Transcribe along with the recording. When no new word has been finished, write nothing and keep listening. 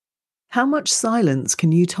How much silence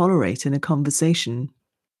can you tolerate in a conversation?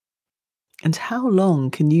 And how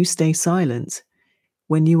long can you stay silent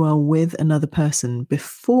when you are with another person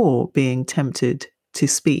before being tempted to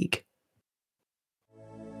speak?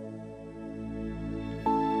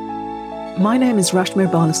 My name is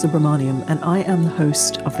Rashmir Balasubramaniam, and I am the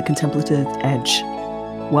host of The Contemplative Edge.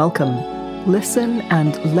 Welcome. Listen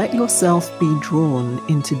and let yourself be drawn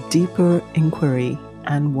into deeper inquiry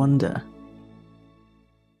and wonder.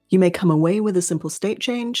 You may come away with a simple state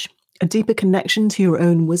change, a deeper connection to your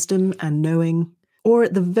own wisdom and knowing, or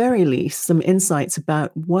at the very least, some insights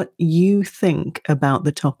about what you think about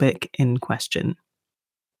the topic in question.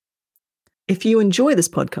 If you enjoy this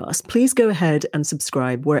podcast, please go ahead and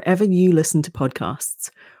subscribe wherever you listen to podcasts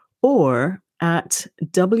or at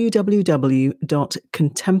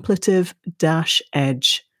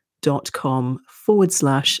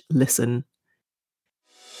www.contemplative-edge.com/listen.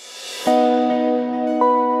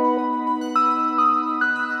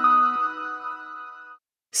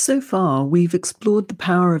 So far, we've explored the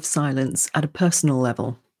power of silence at a personal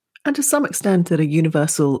level, and to some extent at a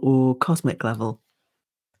universal or cosmic level.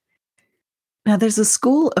 Now, there's a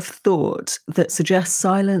school of thought that suggests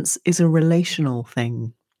silence is a relational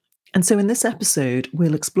thing. And so in this episode,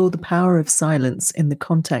 we'll explore the power of silence in the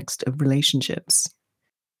context of relationships.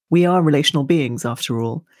 We are relational beings, after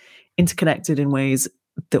all, interconnected in ways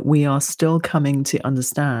that we are still coming to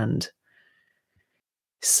understand.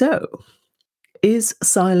 So, is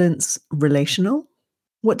silence relational?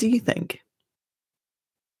 What do you think?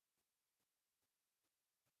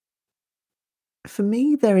 For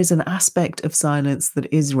me, there is an aspect of silence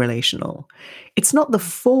that is relational. It's not the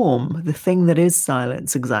form, the thing that is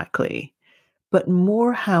silence exactly, but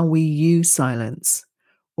more how we use silence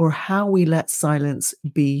or how we let silence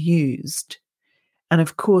be used. And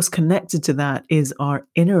of course, connected to that is our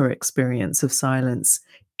inner experience of silence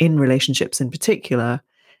in relationships in particular,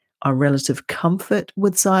 our relative comfort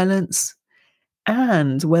with silence,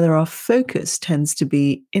 and whether our focus tends to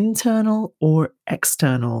be internal or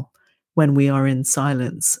external when we are in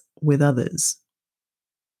silence with others.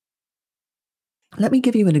 Let me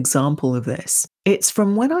give you an example of this. It's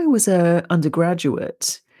from when I was an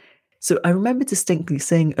undergraduate. So I remember distinctly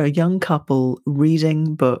seeing a young couple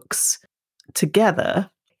reading books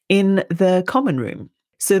together in the common room.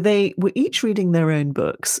 So they were each reading their own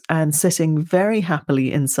books and sitting very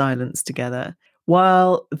happily in silence together,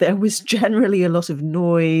 while there was generally a lot of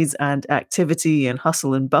noise and activity and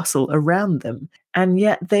hustle and bustle around them. And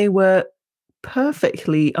yet they were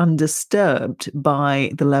perfectly undisturbed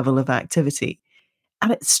by the level of activity.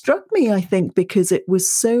 And it struck me, I think, because it was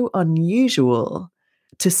so unusual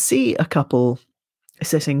to see a couple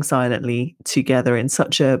sitting silently together in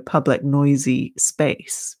such a public, noisy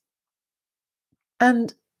space.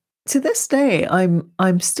 And to this day,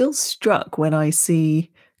 I'm still struck when I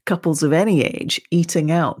see couples of any age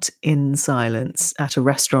eating out in silence at a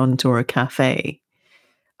restaurant or a cafe.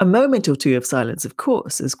 A moment or two of silence, of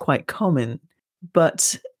course, is quite common,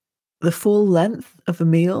 but the full length of a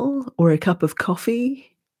meal or a cup of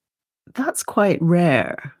coffee, that's quite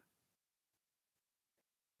rare.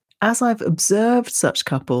 As I've observed such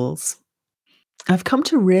couples, I've come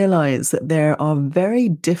to realize that there are very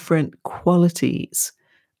different qualities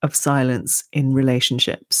of silence in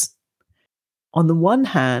relationships. On the one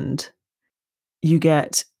hand, you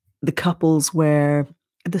get the couples where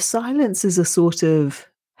the silence is a sort of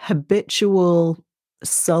habitual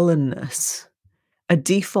sullenness, a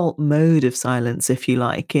default mode of silence, if you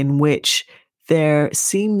like, in which there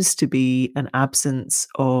seems to be an absence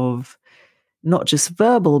of not just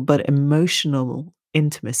verbal, but emotional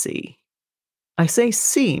intimacy. I say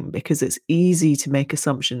seem because it's easy to make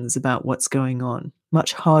assumptions about what's going on,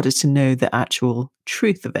 much harder to know the actual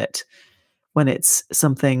truth of it when it's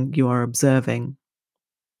something you are observing.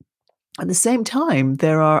 At the same time,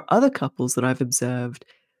 there are other couples that I've observed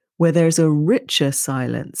where there's a richer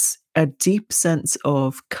silence, a deep sense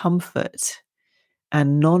of comfort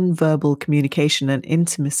and non-verbal communication and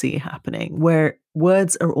intimacy happening, where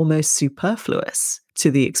words are almost superfluous to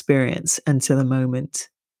the experience and to the moment.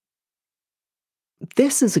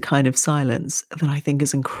 This is a kind of silence that I think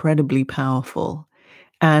is incredibly powerful.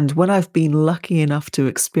 And when I've been lucky enough to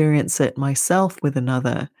experience it myself with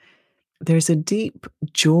another, there's a deep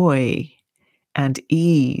joy and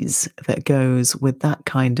ease that goes with that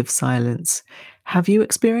kind of silence. Have you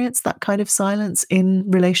experienced that kind of silence in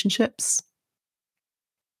relationships?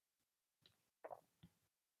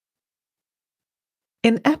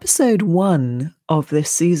 In episode 1 of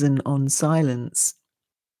this season on silence,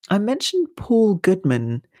 I mentioned Paul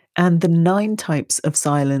Goodman and the 9 types of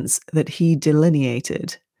silence that he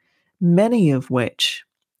delineated, many of which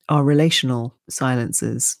are relational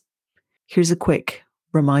silences. Here's a quick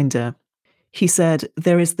reminder. He said,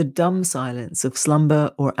 there is the dumb silence of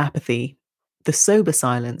slumber or apathy, the sober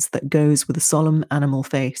silence that goes with a solemn animal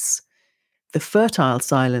face, the fertile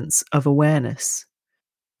silence of awareness,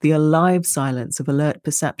 the alive silence of alert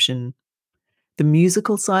perception, the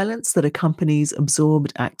musical silence that accompanies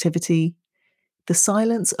absorbed activity, the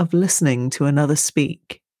silence of listening to another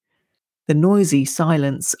speak, the noisy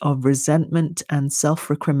silence of resentment and self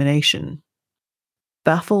recrimination,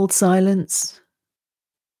 baffled silence,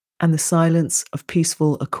 and the silence of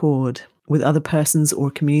peaceful accord with other persons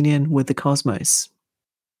or communion with the cosmos.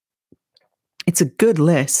 It's a good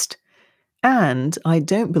list, and I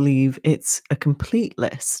don't believe it's a complete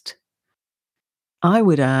list. I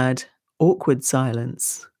would add awkward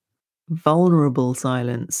silence, vulnerable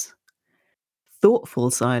silence,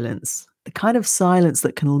 thoughtful silence, the kind of silence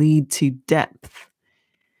that can lead to depth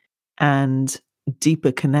and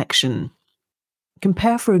deeper connection.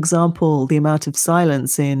 Compare, for example, the amount of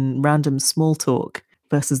silence in random small talk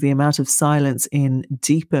versus the amount of silence in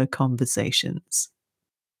deeper conversations.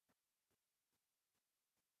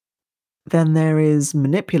 Then there is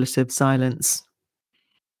manipulative silence,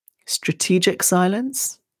 strategic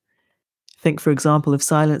silence. Think, for example, of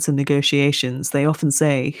silence in negotiations. They often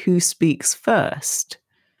say, who speaks first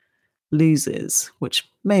loses, which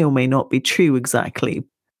may or may not be true exactly.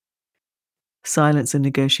 Silence in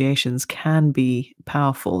negotiations can be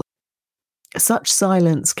powerful. Such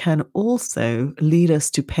silence can also lead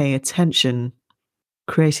us to pay attention,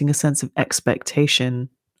 creating a sense of expectation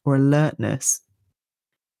or alertness.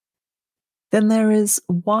 Then there is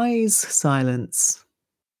wise silence,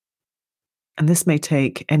 and this may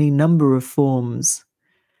take any number of forms.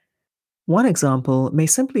 One example may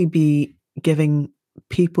simply be giving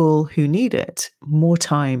people who need it more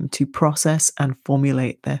time to process and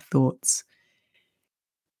formulate their thoughts.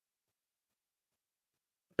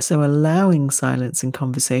 So, allowing silence in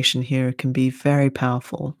conversation here can be very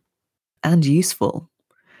powerful and useful.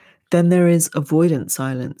 Then there is avoidant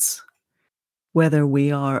silence, whether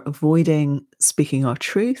we are avoiding speaking our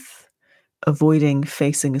truth, avoiding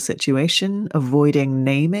facing a situation, avoiding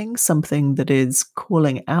naming something that is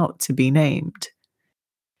calling out to be named.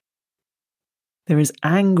 There is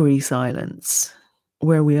angry silence,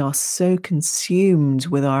 where we are so consumed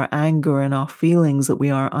with our anger and our feelings that we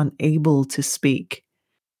are unable to speak,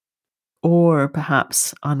 or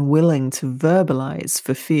perhaps unwilling to verbalize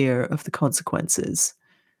for fear of the consequences.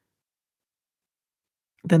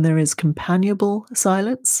 Then there is companionable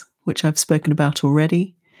silence, which I've spoken about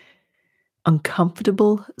already,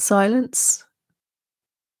 uncomfortable silence,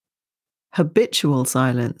 habitual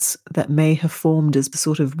silence that may have formed as a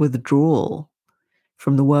sort of withdrawal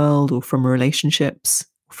from the world or from relationships,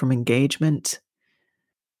 from engagement.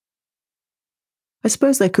 I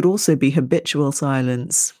suppose there could also be habitual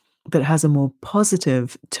silence that has a more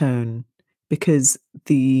positive tone because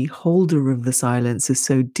the holder of the silence is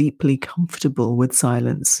so deeply comfortable with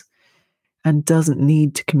silence and doesn't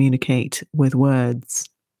need to communicate with words.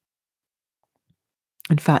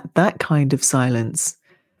 In fact, that kind of silence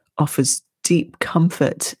offers deep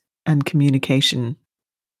comfort and communication.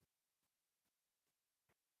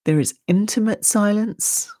 There is intimate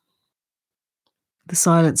silence, the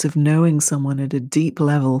silence of knowing someone at a deep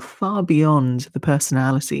level far beyond the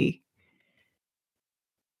personality.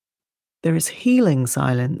 There is healing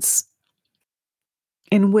silence,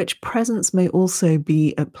 in which presence may also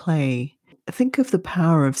be at play. Think of the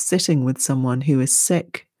power of sitting with someone who is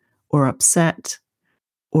sick or upset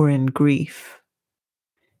or in grief.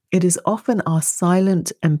 It is often our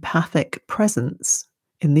silent, empathic presence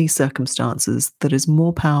in these circumstances that is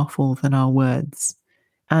more powerful than our words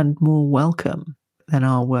and more welcome than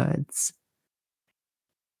our words.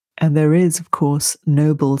 And there is, of course,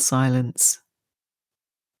 noble silence.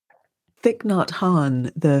 Thich Nhat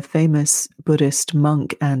Hanh, the famous Buddhist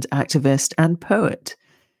monk and activist and poet,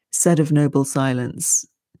 said of noble silence,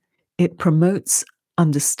 it promotes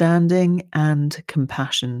understanding and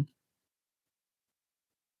compassion.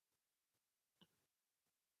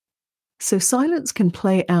 So silence can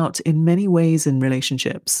play out in many ways in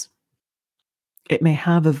relationships. It may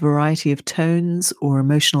have a variety of tones or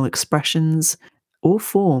emotional expressions or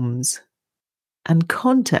forms, and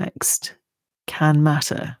context can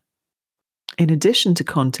matter. In addition to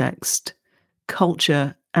context,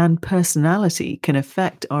 culture and personality can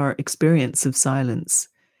affect our experience of silence.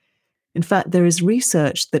 In fact, there is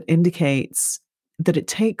research that indicates that it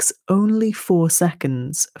takes only 4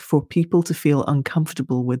 seconds for people to feel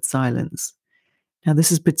uncomfortable with silence. Now,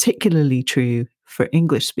 this is particularly true for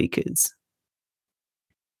English speakers.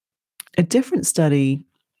 A different study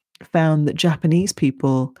found that Japanese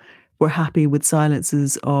people were happy with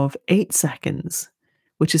silences of 8 seconds,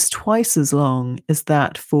 which is twice as long as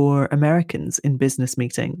that for Americans in business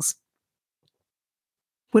meetings.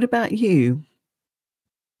 What about you?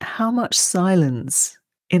 How much silence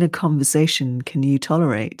in a conversation can you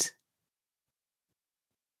tolerate?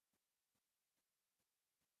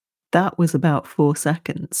 That was about 4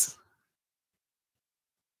 seconds.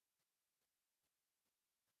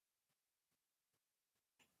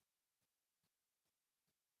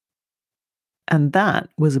 And that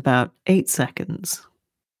was about 8 seconds.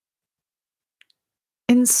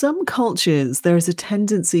 In some cultures, there is a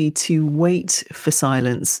tendency to wait for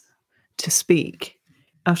silence to speak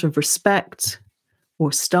out of respect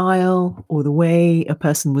or style or the way a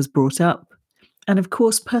person was brought up. And of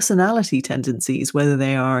course, personality tendencies, whether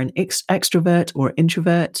they are an extrovert or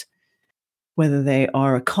introvert, whether they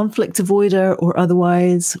are a conflict avoider or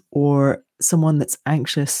otherwise, or someone that's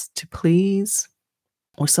anxious to please,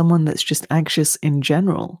 or someone that's just anxious in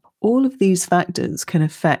general. All of these factors can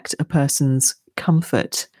affect a person's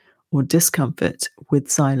comfort or discomfort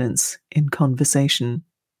with silence in conversation.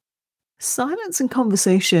 Silence in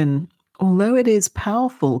conversation, although it is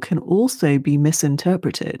powerful, can also be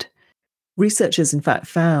misinterpreted. Researchers, in fact,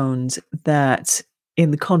 found that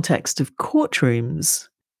in the context of courtrooms,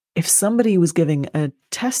 if somebody was giving a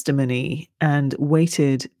testimony and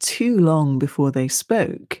waited too long before they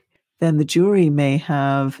spoke, then the jury may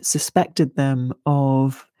have suspected them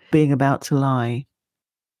of being about to lie.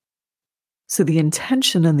 So the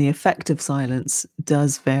intention and the effect of silence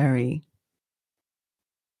does vary.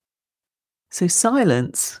 So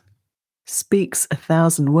silence speaks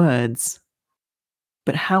 1,000 words,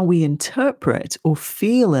 but how we interpret or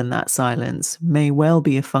feel in that silence may well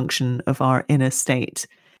be a function of our inner state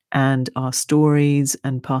and our stories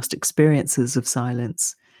and past experiences of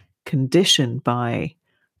silence, conditioned by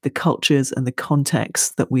the cultures and the contexts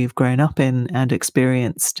that we've grown up in and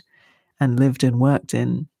experienced and lived and worked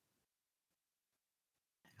in.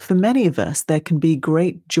 For many of us, there can be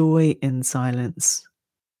great joy in silence.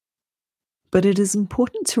 But it is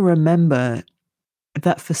important to remember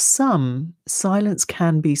that for some, silence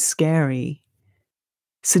can be scary.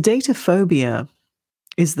 Sedatophobia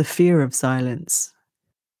is the fear of silence.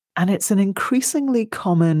 And it's an increasingly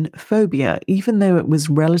common phobia, even though it was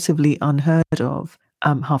relatively unheard of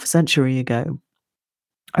half a century ago.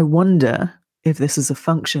 I wonder if this is a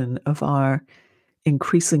function of our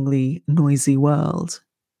increasingly noisy world.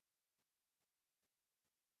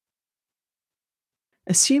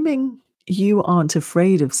 Assuming you aren't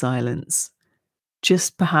afraid of silence,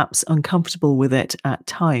 just perhaps uncomfortable with it at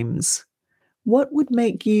times, what would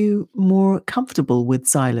make you more comfortable with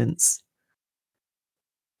silence?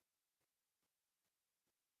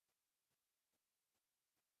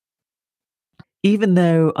 Even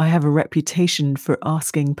though I have a reputation for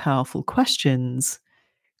asking powerful questions,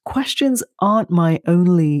 questions aren't my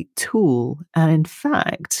only tool. And in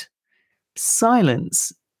fact,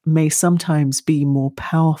 silence may sometimes be more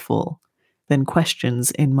powerful than questions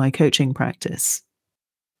in my coaching practice.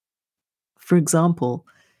 For example,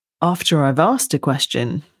 after I've asked a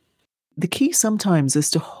question, the key sometimes is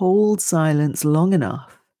to hold silence long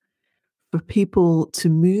enough for people to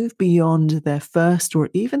move beyond their first or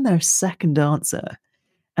even their second answer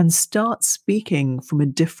and start speaking from a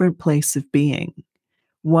different place of being,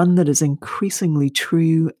 one that is increasingly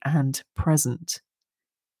true and present.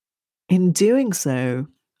 In doing so,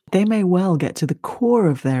 they may well get to the core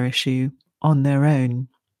of their issue on their own,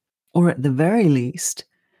 or at the very least,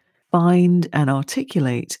 find and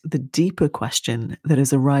articulate the deeper question that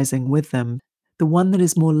is arising with them, the one that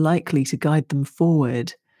is more likely to guide them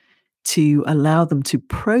forward, to allow them to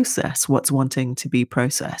process what's wanting to be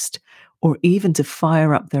processed, or even to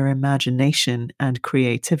fire up their imagination and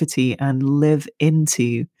creativity and live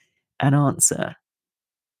into an answer.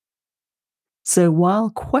 So while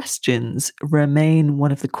questions remain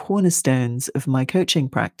one of the cornerstones of my coaching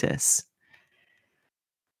practice,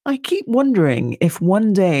 I keep wondering if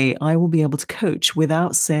one day I will be able to coach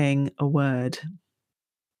without saying a word.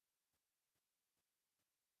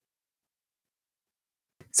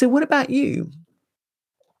 So, what about you?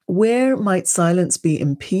 Where might silence be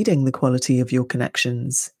impeding the quality of your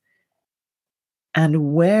connections?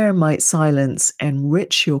 And where might silence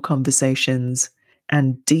enrich your conversations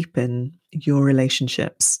and deepen your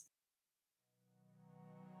relationships?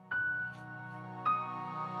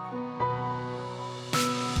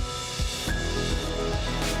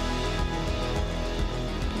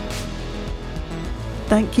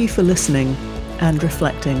 Thank you for listening and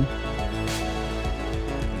reflecting.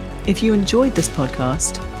 If you enjoyed this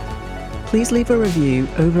podcast, please leave a review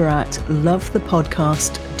over at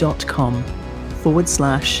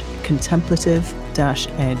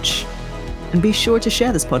lovethepodcast.com/contemplative-edge. And be sure to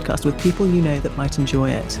share this podcast with people you know that might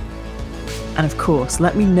enjoy it. And of course,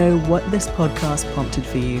 let me know what this podcast prompted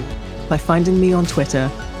for you by finding me on Twitter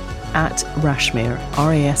at Rashmir,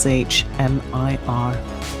 Rashmir.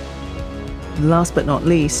 Last but not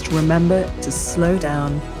least, remember to slow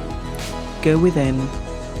down, go within,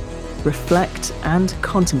 reflect and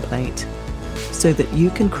contemplate so that you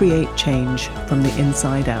can create change from the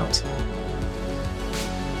inside out.